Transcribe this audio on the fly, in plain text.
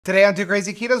Today on Two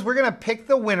Crazy Ketos, we're going to pick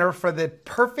the winner for the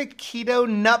Perfect Keto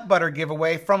Nut Butter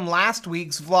giveaway from last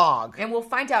week's vlog. And we'll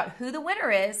find out who the winner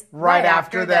is right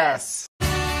after this.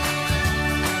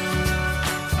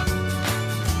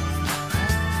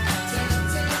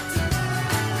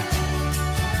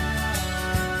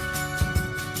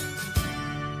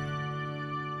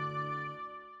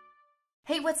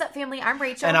 Hey, what's up, family? I'm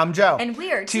Rachel. And I'm Joe. And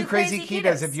we are Two Crazy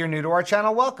Ketos. If you're new to our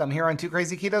channel, welcome. Here on Two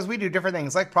Crazy Ketos, we do different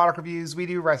things like product reviews, we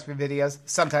do recipe videos,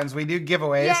 sometimes we do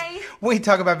giveaways. Yay! We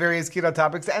talk about various keto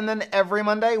topics, and then every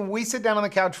Monday, we sit down on the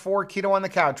couch for Keto on the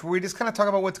Couch, where we just kind of talk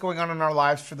about what's going on in our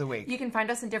lives for the week. You can find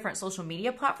us in different social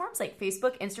media platforms like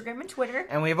Facebook, Instagram, and Twitter.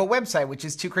 And we have a website, which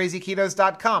is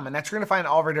twocrazyketos.com, and that's where you're going to find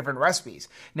all of our different recipes.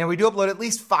 Now, we do upload at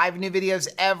least 5 new videos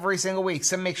every single week,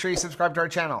 so make sure you subscribe to our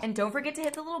channel. And don't forget to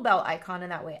hit the little bell icon,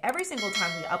 and that way every single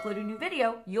time we upload a new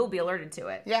video, you'll be alerted to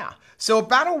it. Yeah. So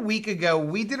about a week ago,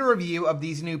 we did a review of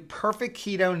these new Perfect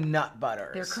Keto Nut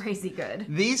Butters. They're crazy good.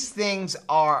 These things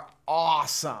are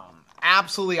awesome.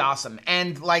 Absolutely awesome.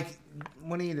 And like,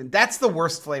 what do you do? That's the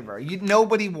worst flavor.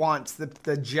 Nobody wants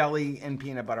the jelly and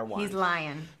peanut butter one. He's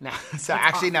lying. No. So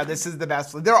actually, awesome. No, this is the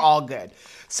best. They're all good.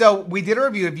 So we did a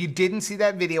review. If you didn't see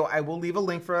that video, I will leave a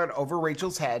link for it over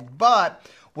Rachel's head. But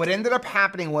what ended up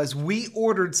happening was we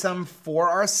ordered some for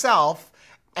ourselves,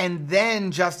 and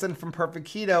then Justin from Perfect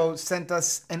Keto sent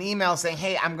us an email saying,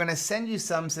 hey, I'm going to send you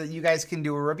some so that you guys can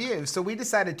do a review. So we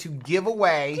decided to give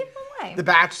away the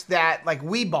batch that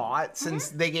we bought, since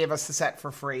they gave us the set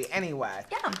for free anyway.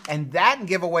 Yeah. And that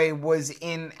giveaway was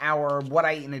in our What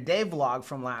I Eat in a Day vlog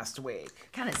from last week.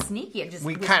 Kind of sneaky.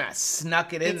 We kind of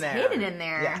snuck it in there. It's hidden in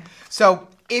there. Yeah. So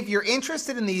if you're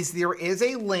interested in these, there is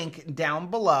a link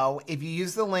down below. If you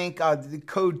use the link, the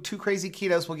code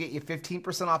 2crazyketos will get you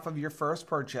 15% off of your first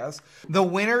purchase. The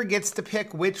winner gets to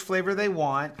pick which flavor they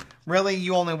want. Really,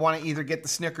 you only want to either get the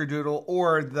Snickerdoodle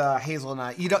or the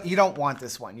hazelnut. You don't want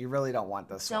this one. You really don't want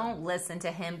this one. Don't listen to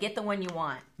him. Get the one you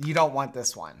want. You don't want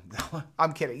this one.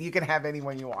 I'm kidding. You can have any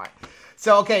one you want.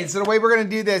 So, okay, so the way we're going to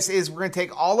do this is we're going to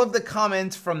take all of the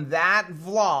comments from that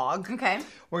vlog. Okay.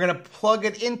 We're going to plug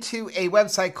it into a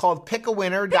website called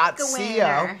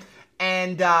pickawinner.co.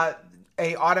 And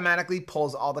it automatically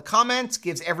pulls all the comments,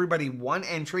 gives everybody one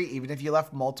entry, even if you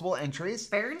left multiple entries.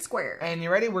 Fair and square. And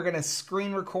you ready? We're going to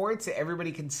screen record so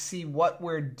everybody can see what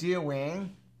we're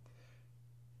doing.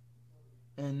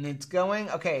 And it's going.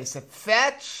 Okay, so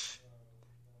fetch.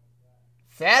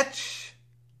 It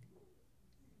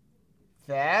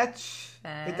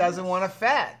doesn't want to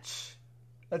fetch.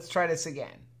 Let's try this again.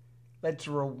 You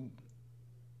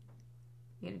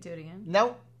gonna do it again?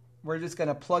 Nope. We're just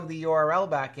gonna plug the URL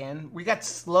back in. We got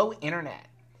slow internet.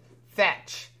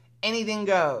 Fetch. Anything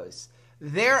goes.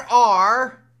 There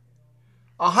are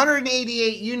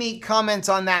 188 unique comments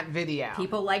on that video.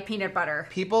 People like peanut butter.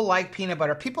 People like peanut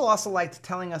butter. People also liked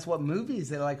telling us what movies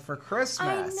they like for Christmas.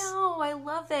 I know. I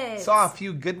love it. Saw a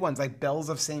few good ones like Bells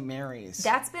of St. Mary's.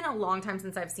 That's been a long time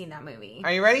since I've seen that movie.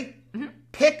 Are you ready? Mm-hmm.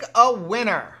 Pick a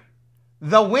winner.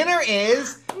 The winner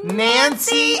is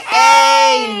Nancy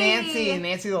A.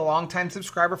 Nancy's a longtime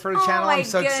subscriber for the channel. I'm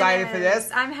so excited for this.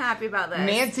 I'm happy about this.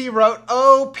 Nancy wrote,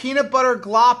 oh, peanut butter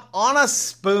glop on a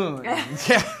spoon.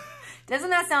 Doesn't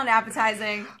that sound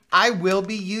appetizing? I will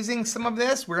be using some of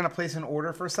this. We're going to place an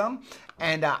order for some.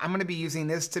 And I'm going to be using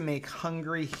this to make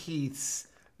Hungry Heath's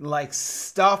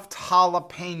stuffed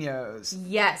jalapenos.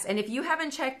 Yes. And if you haven't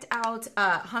checked out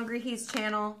Hungry Heath's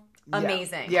channel,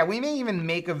 amazing. Yeah, we may even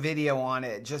make a video on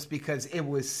it just because it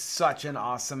was such an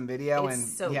awesome video.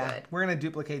 It's so good. We're going to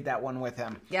duplicate that one with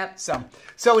him. Yep. So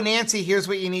Nancy, here's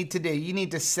what you need to do. You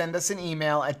need to send us an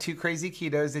email at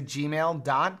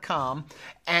twocrazyketos@gmail.com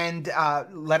and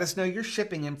let us know your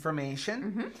shipping information.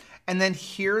 Mm-hmm. And then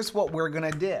here's what we're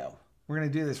going to do. We're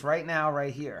going to do this right now,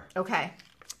 right here. Okay.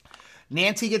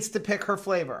 Nancy gets to pick her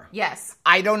flavor. Yes.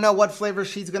 I don't know what flavor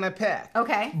she's going to pick.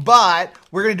 Okay. But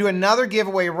we're going to do another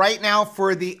giveaway right now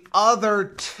for the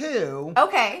other two.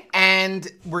 Okay. And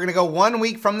we're going to go 1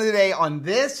 week from today on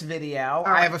this video.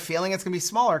 Right. I have a feeling it's going to be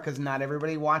smaller because not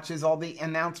everybody watches all the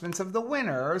announcements of the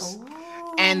winners. Ooh.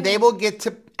 And they will get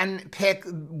to pick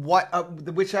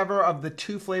whichever of the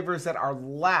 2 flavors that are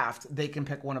left, they can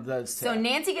pick one of those 2. So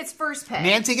Nancy gets first pick.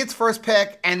 Nancy gets first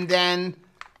pick, and then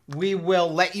we will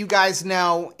let you guys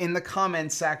know in the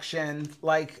comment section,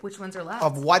 which ones are left,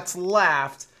 of what's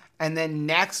left. And then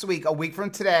next week, a week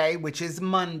from today, which is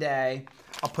Monday,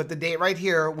 I'll put the date right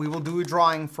here. We will do a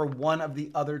drawing for one of the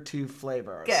other 2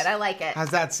 flavors. Good, I like it. How's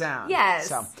that sound? Yes.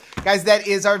 So, guys, that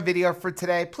is our video for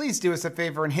today. Please do us a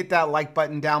favor and hit that like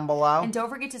button down below. And don't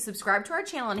forget to subscribe to our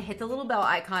channel and hit the little bell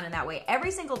icon, and that way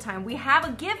every single time we have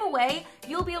a giveaway,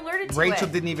 you'll be alerted to it. Rachel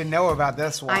didn't even know about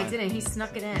this one. I didn't. He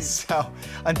snuck it in. So,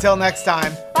 until next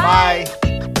time, Bye.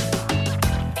 bye.